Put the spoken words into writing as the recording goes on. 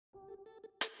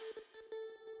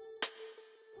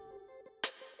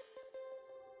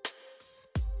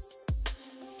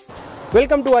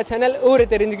Welcome to our channel. ஊரு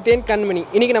தெரிஞ்சுக்கிட்டேன் கண்மணி.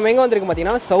 இன்னைக்கு நம்ம எங்க வந்திருக்கோம்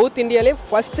பாத்தீங்கன்னா சவுத் இந்தியாலே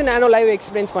ஃபர்ஸ்ட் நானோ லைவ்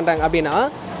எக்ஸ்பீரியன்ஸ் பண்றாங்க. அப்படினா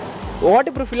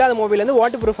வாட்டர் ப்ரூஃப் இல்லாத மொபைல் வந்து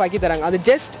வாட்டர் ப்ரூஃப் ஆக்கி தராங்க. அது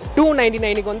ஜஸ்ட்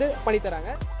 299 க்கு வந்து பண்ணி தராங்க.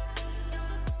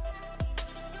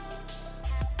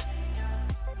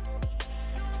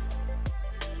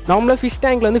 நார்மலா ஃபிஷ்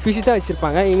டேங்க்ல வந்து ஃபிஷ் தான்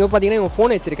வச்சிருப்பாங்க. இங்க பாத்தீங்கன்னா இவங்க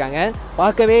ஃபோன் வச்சிருக்காங்க.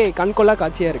 பார்க்கவே கண்கொள்ளா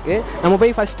காட்சியா இருக்கு. நம்ம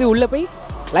போய் ஃபர்ஸ்ட் உள்ள போய்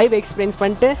லைவ் எக்ஸ்பீரியன்ஸ்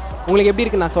பண்ணிட்டு உங்களுக்கு எப்படி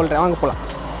இருக்குன்னு நான் சொல்றேன். வாங்க போலாம்.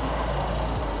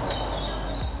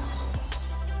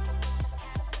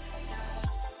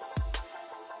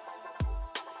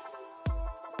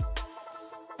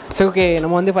 ஸோ ஓகே,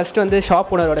 நம்ம வந்து ஃபஸ்ட்டு வந்து ஷாப்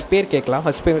ஓனரோட பேர் கேட்கலாம்.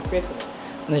 ஃபஸ்ட் பேர்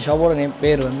இந்த ஷாப்போட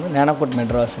பேர் வந்து Nano Coat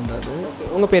Madrasன்றது.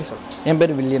 உங்கள் பேர் சொல்லுங்கள். என்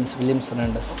பேர் வில்லியம்ஸ்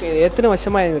ஃபெர்னாண்டஸ். ஓகே, எத்தனை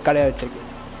வருஷமாக இந்த கடையை வச்சுருக்கேன்?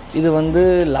 இது வந்து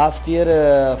லாஸ்ட் இயர்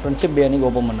ஃப்ரெண்ட்ஷிப் டே அன்றைக்கி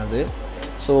ஓப்பன் பண்ணது.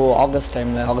 ஸோ ஆகஸ்ட்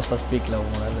ஃபஸ்ட் வீக்கில்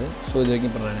ஓப்பன் பண்ணது. ஸோ இது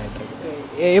வரைக்கும் இப்போ ரன் ஆகிட்டு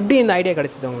இருக்கு. எப்படி இந்த ஐடியா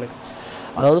கிடச்சிது உங்களுக்கு?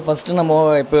 அதாவது ஃபஸ்ட்டு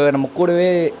நம்ம கூடவே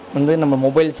வந்து நம்ம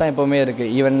மொபைல்ஸ் தான் எப்போவுமே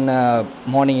இருக்குது. ஈவன்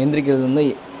மார்னிங் எந்திரிக்கிறது வந்து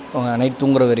நைட்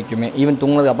தூங்குற வரைக்குமே, ஈவன்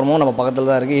தூங்குனதுக்கு அப்புறமும் நம்ம பக்கத்தில்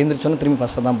தான் இருக்குது. எழுந்திரிச்சோன்னு திரும்பி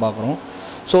ஃபஸ்ட்டு தான் பார்க்குறோம்.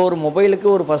 ஸோ ஒரு மொபைலுக்கு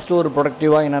ஃபஸ்ட்டு ஒரு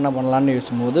ப்ரொடக்டிவாக என்னென்ன பண்ணலான்னு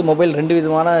யோசிக்கும்போது மொபைல் ரெண்டு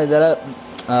விதமான இதில்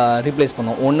ரீப்ளேஸ்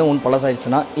பண்ணோம். ஒன்று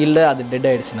பழசாயிடுச்சுன்னா, இல்லை அது டெட்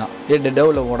ஆகிடுச்சுன்னா, டெட்டோ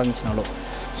இல்லை உடஞ்சிச்சினாலும்.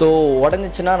 ஸோ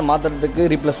உடஞ்சிச்சின்னா மாற்றுறதுக்கு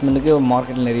ரீப்ளேஸ்மெண்ட்டுக்கு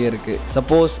மார்க்கெட்டில் நிறைய இருக்குது.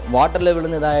 சப்போஸ் வாட்டர்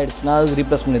லெவலுன்னு இதாக ஆகிடுச்சுன்னா அது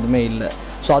ரீப்ளேஸ்மெண்ட் எதுவுமே இல்லை.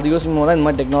 ஸோ அது யோசிக்கும் போது தான் இந்த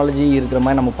மாதிரி டெக்னாலஜி இருக்கிற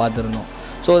மாதிரி நம்ம பார்த்துருந்தோம்.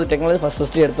 ஸோ அது டெக்னாலஜி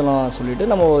ஃபஸ்ட்டு எடுத்துலாம் சொல்லிவிட்டு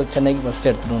நம்ம சென்னைக்கு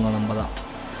ஃபஸ்ட்டு எடுத்துகிட்டு வந்தோம் நம்ம தான்.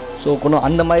 ஸோ கொண்டு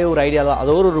அந்த மாதிரி ஒரு ஐடியா தான்.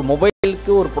 அது ஒரு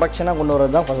மொபைலுக்கு ஒரு ப்ரொடக்ஷனாக கொண்டு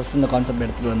வரது தான் ஃபஸ்ட்டு இந்த கான்செப்ட்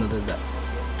எடுத்துகிட்டு வந்தது. இது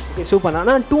ஓகே, சூப்பர்.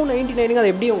 ஆனால் 299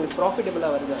 அது எப்படி உங்களுக்கு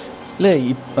ப்ராஃபிட்டபுளாக வருது? இல்லை,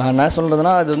 இப்போ நான்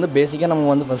சொல்கிறதுனா அது வந்து பேசிக்காக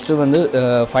நம்ம வந்து ஃபஸ்ட்டு வந்து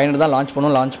 500 தான்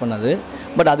லான்ச் பண்ணது.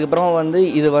 பட் அதுக்கப்புறமா வந்து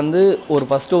இது வந்து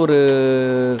ஃபஸ்ட்டு ஒரு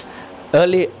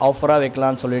ஏர்லி ஆஃபராக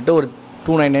வைக்கலான்னு சொல்லிட்டு ஒரு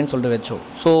 299 சொல்லிட்டு வச்சோம்.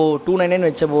 ஸோ 299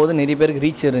 வச்ச போது நிறைய பேருக்கு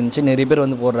ரீச் இருந்துச்சு. நிறைய பேர்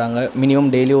வந்து போடுறாங்க. மினிமம்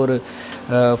டெய்லி ஒரு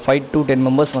 5 to 10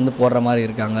 மெம்பர்ஸ் வந்து போடுற மாதிரி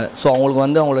இருக்காங்க. ஸோ அவங்களுக்கு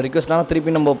வந்து அவங்களோட ரிக்வெஸ்ட்லாம்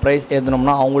திருப்பி நம்ம ப்ரைஸ்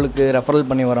ஏற்றினோம்னா அவங்களுக்கு ரெஃபரல்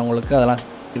பண்ணி வரவங்களுக்கு அதெல்லாம்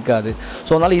இருக்காது.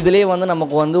 ஸோ அதனால் இதிலே வந்து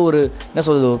நமக்கு வந்து ஒரு என்ன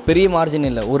சொல்கிறது, ஒரு பெரிய மார்ஜின்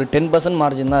இல்லை, ஒரு 10%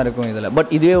 மார்ஜின் தான் இருக்கும் இதில்.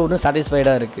 பட் இதுவே ஒன்று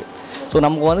சாட்டிஸ்ஃபைடாக இருக்குது. ஸோ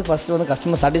நமக்கு வந்து ஃபஸ்ட்டு வந்து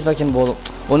கஸ்டமர் சாட்டிஸ்ஃபேக்ஷன் போதும்.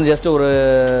 ஒன்று ஜஸ்ட் ஒரு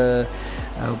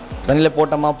தண்ணியில்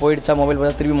போட்டோமா போயிடுச்சா மொபைல்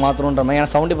பார்த்தா திருப்பி மாற்றணுன்ற மாதிரி.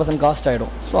 ஏன்னா 70% காஸ்ட்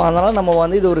ஆகிடும். ஸோ அதனால் நம்ம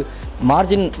வந்து இது ஒரு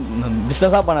மார்ஜின்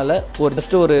பிஸ்னஸாக பண்ணலை,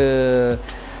 ஜஸ்ட்டு ஒரு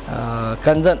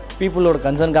கன்சர்ன், பீப்புளோட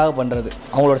கன்சர்னுக்காக பண்ணுறது,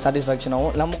 அவங்களோட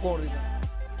சாட்டிஸ்ஃபேக்ஷனாகவும் நமக்கும் ஒரு.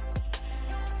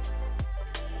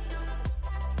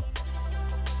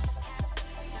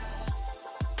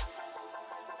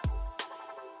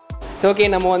 ஸோ ஓகே,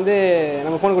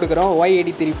 நம்ம ஃபோன் கொடுக்குறோம்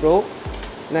Y83 Pro.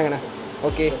 என்னங்கண்ணா?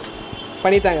 ஓகே,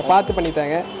 பண்ணித்தாங்க, பார்த்து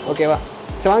பண்ணித்தாங்க. ஓகேவா?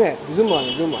 சரி வாங்க, ஜூம்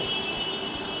வாங்க.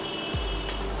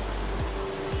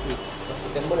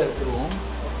 டெம்போட எடுத்துருவோம்.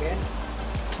 ஓகே,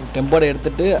 டெம்போட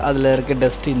எடுத்துகிட்டு அதில் இருக்க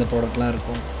டஸ்ட்டு இந்த ப்ராடக்ட்லாம்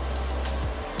இருக்கும்.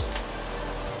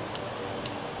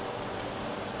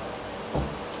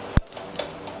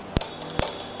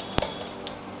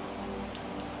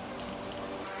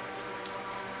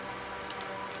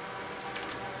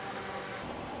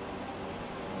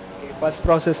 ஃபர்ஸ்ட்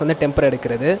ப்ராசஸ் வந்து டெம்பர்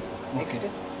எடுக்கிறது.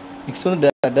 நெக்ஸ்ட் வந்து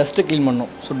டஸ்ட்டு க்ளீன்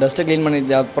பண்ணணும். ஸோ டஸ்ட்டு க்ளீன் பண்ணி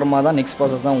அப்புறமா தான் நெக்ஸ்ட்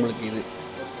ப்ராசஸ் தான் உங்களுக்கு இது.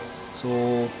 ஸோ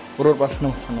ஒரு ப்ராசஸ்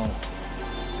நம்ம பண்ணுவோம்.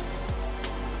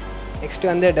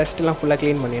 நெக்ஸ்ட்டு வந்து டஸ்ட்லாம் ஃபுல்லாக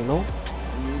க்ளீன் பண்ணிடணும்.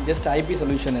 ஜஸ்ட் ஐபி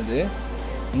சொல்யூஷன் இது.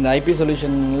 இந்த ஐபி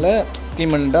சொல்யூஷனில்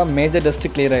க்ளீன் பண்ணிட்டால் மேஜர்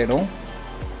டஸ்ட்டு கிளியர் ஆகிடும்.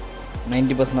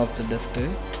 90% of the dust.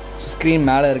 So screen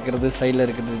மேலே இருக்கிறது, சைடில்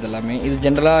இருக்கிறது, இது எல்லாமே இது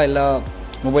ஜென்ரலாக எல்லா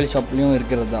மொபைல் ஷாப்லேயும்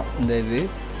இருக்கிறது தான் இந்த இது.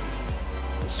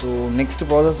 ஸோ நெக்ஸ்ட்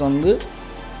ப்ராசஸ் வந்து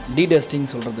டஸ்டிங்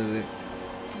சொல்கிறது. இது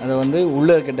அதை வந்து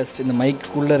உள்ளே இருக்க டஸ்ட்டு, இந்த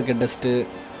மைக்குள்ளே இருக்க டஸ்ட்டு,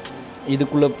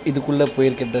 இதுக்குள்ளே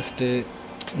போயிருக்க டஸ்ட்டு,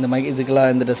 இந்த மைக்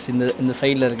இதுக்கெல்லாம் இந்த டஸ்ட், இந்த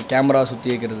சைடில் இருக்க கேமரா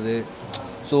சுற்றி வைக்கிறது.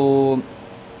 ஸோ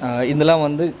இதெல்லாம்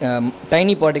வந்து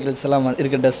டைனி பார்ட்டிகல்ஸ் எல்லாம்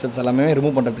இருக்க டஸ்ட்ஸ் எல்லாமே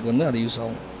ரிமூவ் பண்ணுறதுக்கு வந்து அது யூஸ்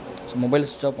ஆகும். ஸோ மொபைல்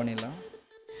சுவிட்ச் ஆஃப் பண்ணிடலாம்.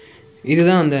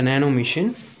 இதுதான் அந்த நேனோ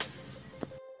மிஷின்.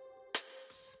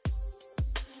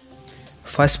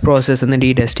 ஃபஸ்ட் ப்ராசஸ் வந்து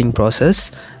டஸ்டிங் ப்ராசஸ்.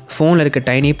 ஃபோனில் இருக்க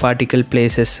டைனி பார்ட்டிக்கல்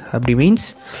பிளேசஸ், அப்படி means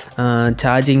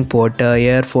charging board,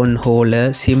 earphone hole,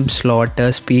 sim slot,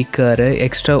 speaker,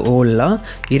 extra ஹோல்லாம்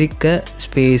இருக்க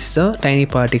ஸ்பேஸ் தான் டைனி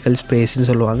பார்ட்டிக்கல் ஸ்பேஸ்ன்னு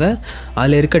சொல்லுவாங்க.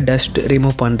 அதில் இருக்க டஸ்ட்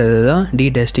ரிமூவ் பண்ணுறது தான்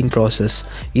டஸ்டிங் ப்ராசஸ்.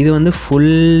 இது வந்து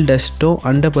ஃபுல் டஸ்ட்டும்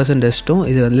 100% டஸ்ட்டும்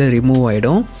இது வந்து ரிமூவ்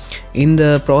ஆகிடும். இந்த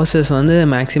ப்ராசஸ் வந்து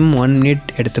மேக்ஸிமம் 1 minute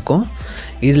எடுத்துக்கும்.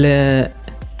 இதில்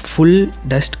ஃபுல்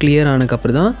டஸ்ட் கிளியர்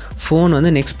ஆனதுக்கப்புறம் தான் ஃபோன்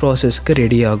வந்து நெக்ஸ்ட் ப்ராசஸ்க்கு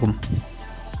ரெடி ஆகும்.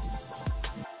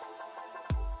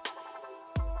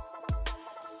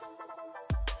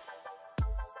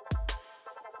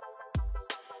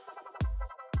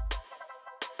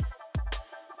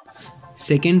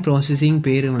 செகண்ட் ப்ராசஸிங்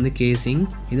பேர் வந்து கேசிங்.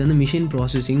 இது வந்து மிஷின்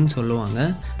ப்ராசஸிங் சொல்லுவாங்க.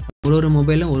 ஒரு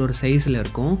மொபைலும் ஒரு சைஸில்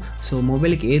இருக்கும். ஸோ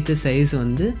மொபைலுக்கு ஏற்ற சைஸ்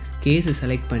வந்து கேஸை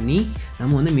செலக்ட் பண்ணி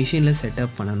நம்ம வந்து மிஷினில்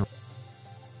செட்டப் பண்ணணும்.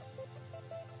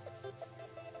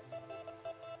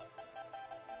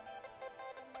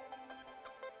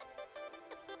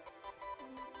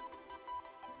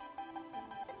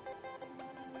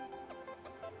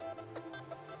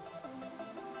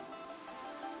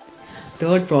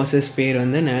 தேர்ட் ப்ராசஸ் பேர்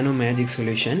வந்து நானோ மேஜிக்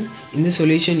சொல்யூஷன். இந்த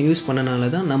சொல்யூஷன் யூஸ் பண்ணனால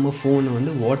தான் நம்ம ஃபோன்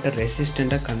வந்து வாட்டர்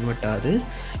ரெசிஸ்டண்ட்டாக கன்வெர்ட் ஆகுது.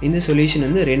 இந்த சொல்யூஷன்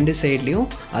வந்து 2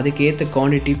 சைட்லேயும் அதுக்கேற்ற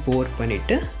குவான்டிட்டி போர்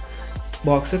பண்ணிவிட்டு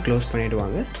பாக்ஸை க்ளோஸ்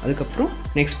பண்ணிவிடுவாங்க. அதுக்கப்புறம்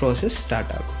நெக்ஸ்ட் ப்ராசஸ்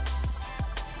ஸ்டார்ட் ஆகும்.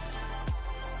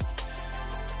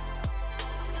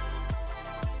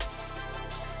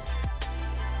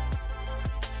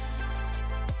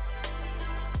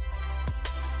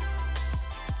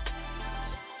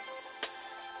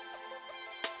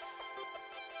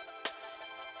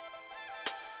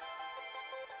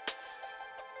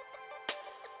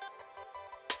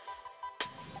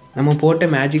 நம்ம போட்ட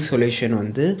மேஜிக் சொல்யூஷன்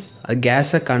வந்து அது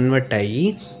கேஸை கன்வெர்ட் ஆகி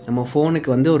நம்ம ஃபோனுக்கு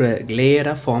வந்து ஒரு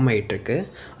லேயராக ஃபார்ம் ஆகிட்டுருக்கு.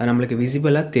 அது நம்மளுக்கு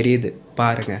விசிபிளாக தெரியுது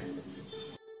பாருங்கள்.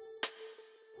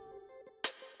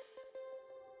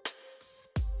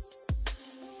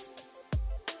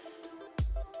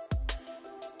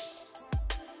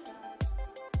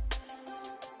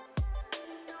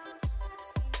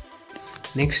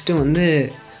 நெக்ஸ்ட்டு வந்து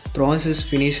ப்ராசஸ்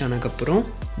ஃபினிஷ் ஆனதுக்கப்புறம்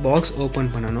பாக்ஸ்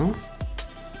ஓப்பன் பண்ணணும்.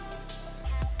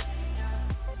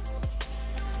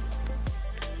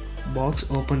 பாக்ஸ்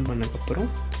ஓப்பன் பண்ணதுக்கப்புறம்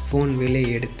ஃபோன் வெளியே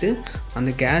எடுத்து அந்த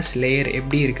கேஸ் லேயர்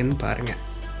எப்படி இருக்குன்னு பாருங்கள்.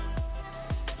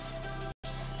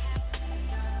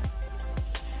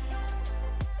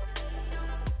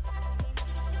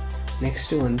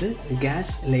 நெக்ஸ்ட்டு வந்து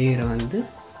கேஸ் லேயரை வந்து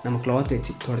நம்ம கிளாத்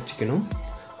வச்சு தொடச்சிக்கணும்.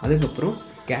 அதுக்கப்புறம்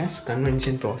கேஸ்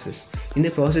கன்வென்ஷன் ப்ராசஸ்.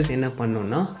 இந்த ப்ராசஸ் என்ன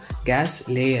பண்ணோன்னா கேஸ்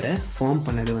லேயரை ஃபார்ம்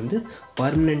பண்ணது வந்து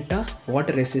பர்மனெண்ட்டாக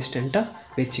வாட்டர் ரெசிஸ்டண்ட்டாக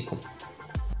வச்சுக்கும்.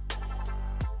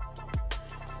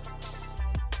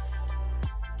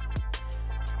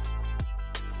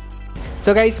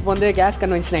 ஸோ கைஸ் இப்போ வந்து கேஸ்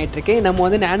கன்வென்ஷன் ஆகிட்டுருக்கு. நம்ம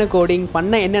வந்து நானோ கோடிங்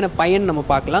பண்ண என்னென்ன பயன் நம்ம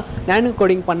பார்க்கலாம். நானோ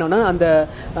கோடிங் பண்ணோன்னா அந்த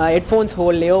ஹெட்ஃபோன்ஸ்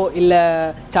ஹோல்லையோ இல்லை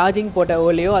சார்ஜிங் போட்ட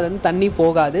ஹோல்லையோ அது வந்து தண்ணி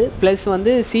போகாது. ப்ளஸ்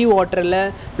வந்து சீ வாட்டரில்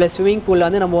ப்ளஸ் ஸ்விம்மிங் பூலில்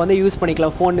வந்து நம்ம வந்து யூஸ்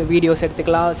பண்ணிக்கலாம். ஃபோன் வீடியோஸ்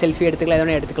எடுத்துக்கலாம், செல்ஃபி எடுத்துக்கலாம்,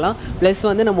 எதனா எடுத்துக்கலாம். ப்ளஸ்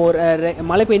வந்து நம்ம ஒரு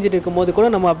மழை பெஞ்சிட்டு இருக்கும்போது கூட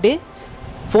நம்ம அப்படியே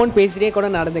ஃபோன் பேசிகிட்டே கூட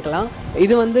நடந்துக்கலாம்.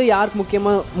 இது வந்து யாருக்கு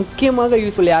முக்கியமாக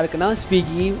யூஸ்ஃபுல் யாருக்குன்னா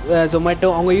ஸ்விக்கி, ஜொமேட்டோ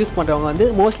அவங்க யூஸ் பண்ணுறவங்க வந்து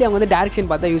மோஸ்ட்லி அவங்க வந்து டேரெக்ஷன்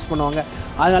பார்த்து தான் யூஸ் பண்ணுவாங்க.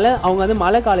 அதனால் அவங்க வந்து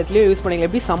மழை காலத்துலேயும் யூஸ் பண்ணிக்கலாம்.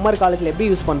 எப்படி சம்மர் காலத்தில் எப்படி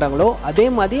யூஸ் பண்ணுறாங்களோ அதே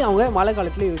மாதிரி அவங்க மழை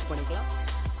காலத்துலேயும் யூஸ் பண்ணிக்கலாம்.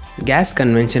 கேஸ்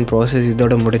கன்வென்ஷன் ப்ராசஸ்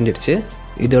இதோட முடிஞ்சிடுச்சு.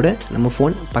 இதோட நம்ம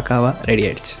ஃபோன் பக்காவாக ரெடி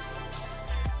ஆகிடுச்சு.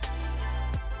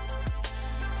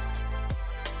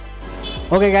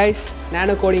 ஓகே கைஸ்,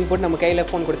 நானோ கோடிங் போட்டு நம்ம கையில்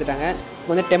ஃபோன் கொடுத்துட்டாங்க.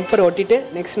 வந்து டெம்பர் ஒட்டிட்டு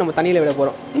நெக்ஸ்ட் நம்ம தண்ணியில் விட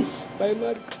போகிறோம். பயமாக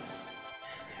இருக்குது.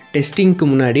 டெஸ்டிங்க்கு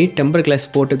முன்னாடி டெம்பர் கிளாஸ்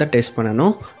போட்டு தான் டெஸ்ட்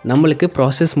பண்ணணும். நம்மளுக்கு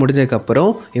ப்ராசஸ்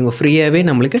முடிஞ்சதுக்கப்புறம் இவங்க ஃப்ரீயாகவே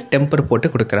நம்மளுக்கு டெம்பர் போட்டு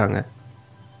கொடுக்குறாங்க.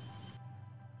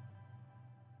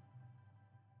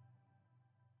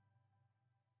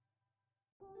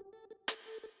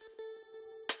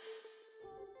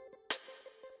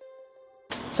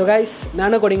 ஸோ கைஸ்,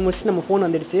 நானோ கோடிங் முடிச்சு நம்ம ஃபோன்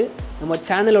வந்துடுச்சு. நம்ம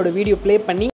சேனலோட வீடியோ ப்ளே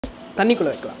பண்ணி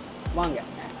தண்ணிக்குள்ளே வைக்கலாம். வாங்க.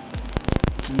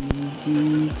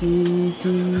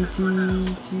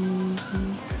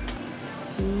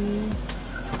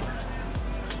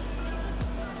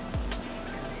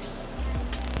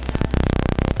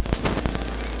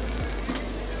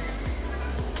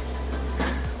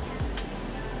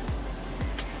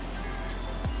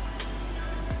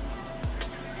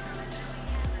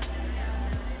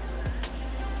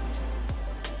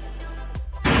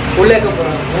 உள்ளே இருக்க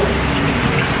போகிறாங்க.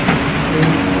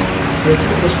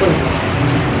 வச்சுட்டு புஷ் பண்ணுவோம்.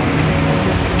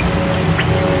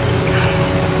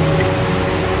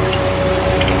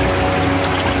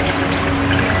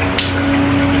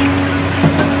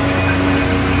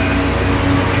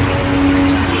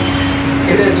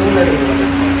 இது ஜூமில் இருக்குது.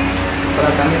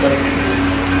 அப்புறம் கம்மி குறைக்கும்.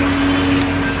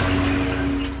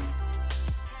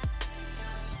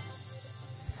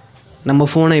 நம்ம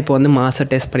ஃபோனை இப்போ வந்து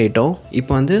மாதம் டெஸ்ட் பண்ணிட்டோம்.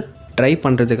 இப்போ வந்து ட்ரை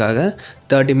பண்ணுறதுக்காக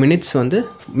 30 மினிட்ஸ் வந்து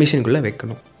மிஷினுக்குள்ளே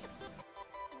வைக்கணும்.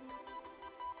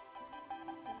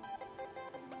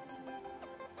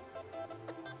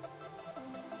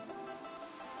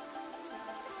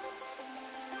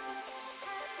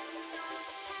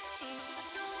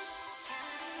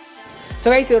 ஸோ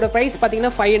கைஸ், இதோட ப்ரைஸ்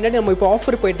பார்த்தீங்கன்னா 500. நம்ம இப்போ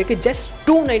ஆஃபர் போயிட்டுருக்கு. ஜஸ்ட்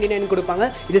 299 கொடுப்பாங்க.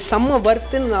 இது செம்ம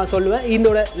வர்த்துன்னு நான் சொல்லுவேன்.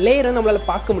 இதோட லேயரை நம்மளால்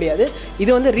பார்க்க முடியாது. இது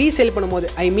வந்து ரீசேல் பண்ணும்போது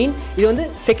இது வந்து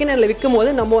செகண்ட் ஹேண்டில் விற்கும்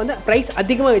போது நம்ம வந்து ப்ரைஸ்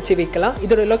அதிகமாக வச்சு விற்கலாம்.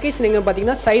 இதோட லொக்கேஷன் எங்கே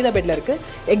பார்த்தீங்கன்னா சைதாபேட்டில் இருக்குது.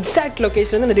 எக்ஸாக்ட்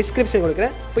லொக்கேஷன் வந்து நான் டிஸ்கிரிப்ஷன்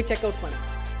கொடுக்குறேன், போய் செக் அவுட் பண்ணுங்கள்.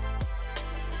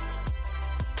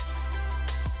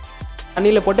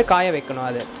 தண்ணியில் போட்டு காய வைக்கணும்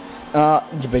அது.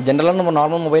 இப்போ ஜென்ரலாக நம்ம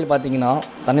நார்மல் மொபைல் பார்த்தீங்கன்னா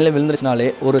தண்ணியில் விழுந்துருச்சுனாலே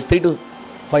ஒரு 3 to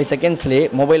 5 செகண்ட்ஸ்லேயே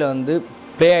மொபைலை வந்து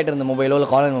ப்ளே ஆகிட்டு இருந்த மொபைலோ இல்லை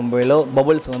காலர் மொபைலோ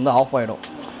பபுள்ஸ் வந்து ஆஃப் ஆகிடும்.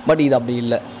 பட் இது அப்படி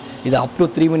இல்லை. இது அப் டு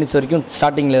 3 மினிட்ஸ் வரைக்கும்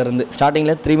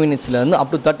ஸ்டார்டிங்கில் 3 மினிட்ஸ்லேருந்து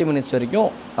அப் டு 30 மினிட்ஸ் வரைக்கும்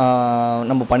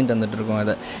நம்ம பண்ணி தந்துட்டுருக்கோம்.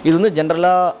 இது வந்து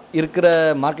ஜென்ரலாக இருக்கிற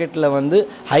மார்க்கெட்டில் வந்து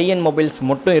ஹை அண்ட் மொபைல்ஸ்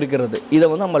மட்டும் இருக்கிறது. இதை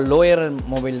வந்து நம்ம லோயர்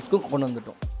மொபைல்ஸ்க்கும் கொண்டு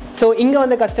வந்துட்டோம். ஸோ இங்கே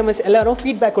வந்து கஸ்டமர்ஸ் எல்லோரும்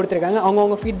ஃபீட்பேக் கொடுத்துருக்காங்க.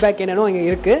 அவங்கவுங்க ஃபீட்பேக் என்னென்னோ இங்கே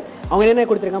இருக்குது. அவங்க என்னென்ன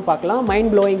கொடுத்துருக்காங்க பார்க்கலாம்.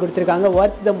 மைண்ட் ப்ளோயிங் கொடுத்துருக்காங்க,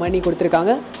 ஒர்த் த மணி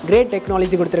கொடுத்துருக்காங்க, கிரேட்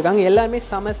டெக்னாலஜி கொடுத்துருக்காங்க, எல்லாமே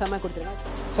செம கொடுத்துருக்காங்க.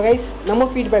 ஸோ கைஸ்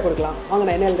நம்ம ஃபீட்பேக் கொடுக்கலாம். வாங்க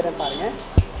நான் என்ன எழுதுறேன் பாருங்கள்.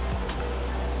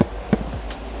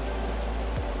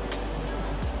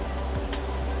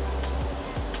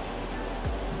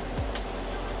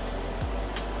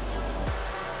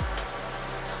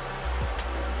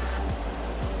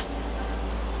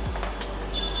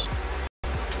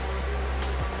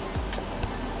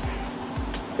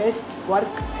 Best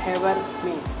work ever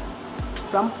made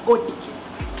from OTK.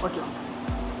 ஓட்டலாம்.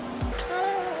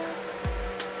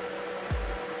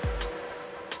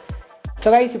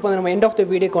 ஸோ கைஸ் இப்போ நம்ம எண்ட் ஆஃப் த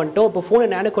வீடியோக்கு வந்துட்டோம். இப்போ ஃபோனை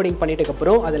நானோ கோடிங்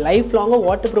பண்ணிட்டதுக்கப்புறம் அது லைஃப் லாங்காக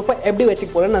வாட்டர் ப்ரூஃபாக எப்படி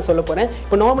வச்சுக்க போகிறேன்னு நான் சொல்ல போகிறேன்.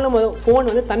 இப்போ நார்மலாக ஃபோன்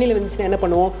வந்து தண்ணியில் வந்துச்சுன்னா என்ன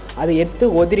பண்ணுவோம், அதை எடுத்து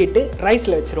ஒதிரிட்டு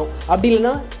ரைஸில் வச்சிரும். அப்படி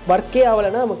இல்லைனா ஒர்க்கே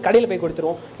ஆகலைன்னா நம்ம கடையில் போய்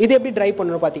கொடுத்துருவோம். இது எப்படி ட்ரை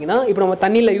பண்ணணும் பார்த்தீங்கன்னா, இப்போ நம்ம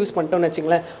தண்ணியில் யூஸ் பண்ணிட்டோம்னு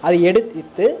வச்சுங்களேன், அதை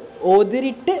எடுத்து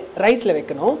ஒதிரிட்டு ரைஸில்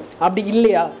வைக்கணும். அப்படி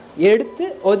இல்லையா எடுத்து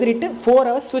ஒதிரிட்டு 4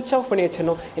 hours சுவிட்ச் ஆஃப் பண்ணி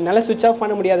வச்சிடணும். என்னால் சுவிட்ச் ஆஃப்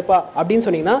பண்ண முடியாதுப்பா அப்படின்னு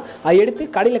சொன்னீங்கன்னா அதை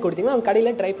எடுத்து கடையில் கொடுத்தீங்கன்னா அவங்க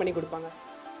கடையில் ட்ரை பண்ணி கொடுப்பாங்க.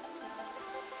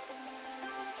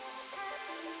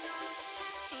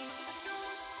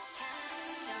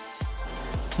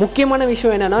 முக்கியமான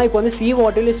விஷயம் என்னென்னா, இப்போ வந்து சீ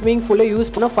வாட்டரில் ஸ்விமிங் ஃபுல்லாக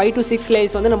யூஸ் பண்ணால் 5 to 6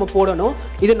 லேயர்ஸ் வந்து நம்ம போடணும்.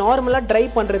 இது நார்மலாக ட்ரை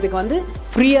பண்ணுறதுக்கு வந்து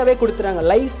ஃப்ரீயாகவே கொடுத்துறாங்க,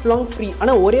 லைஃப் லாங் ஃப்ரீ.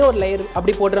 ஆனால் ஒரே ஒரு லேயர்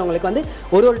அப்படி போடுறவங்களுக்கு வந்து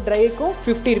ஒரு ட்ரைக்கும்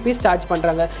 50 rupees சார்ஜ்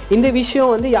பண்ணுறாங்க. இந்த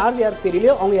விஷயம் வந்து யாருக்கு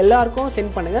தெரியலையோ அவங்க எல்லாருக்கும்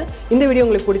சென்ட் பண்ணுங்கள். இந்த வீடியோ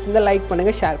உங்களுக்கு பிடிச்சிருந்தா லைக்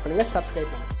பண்ணுங்கள், ஷேர் பண்ணுங்கள்,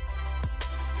 சப்ஸ்கிரைப் பண்ணுங்கள்.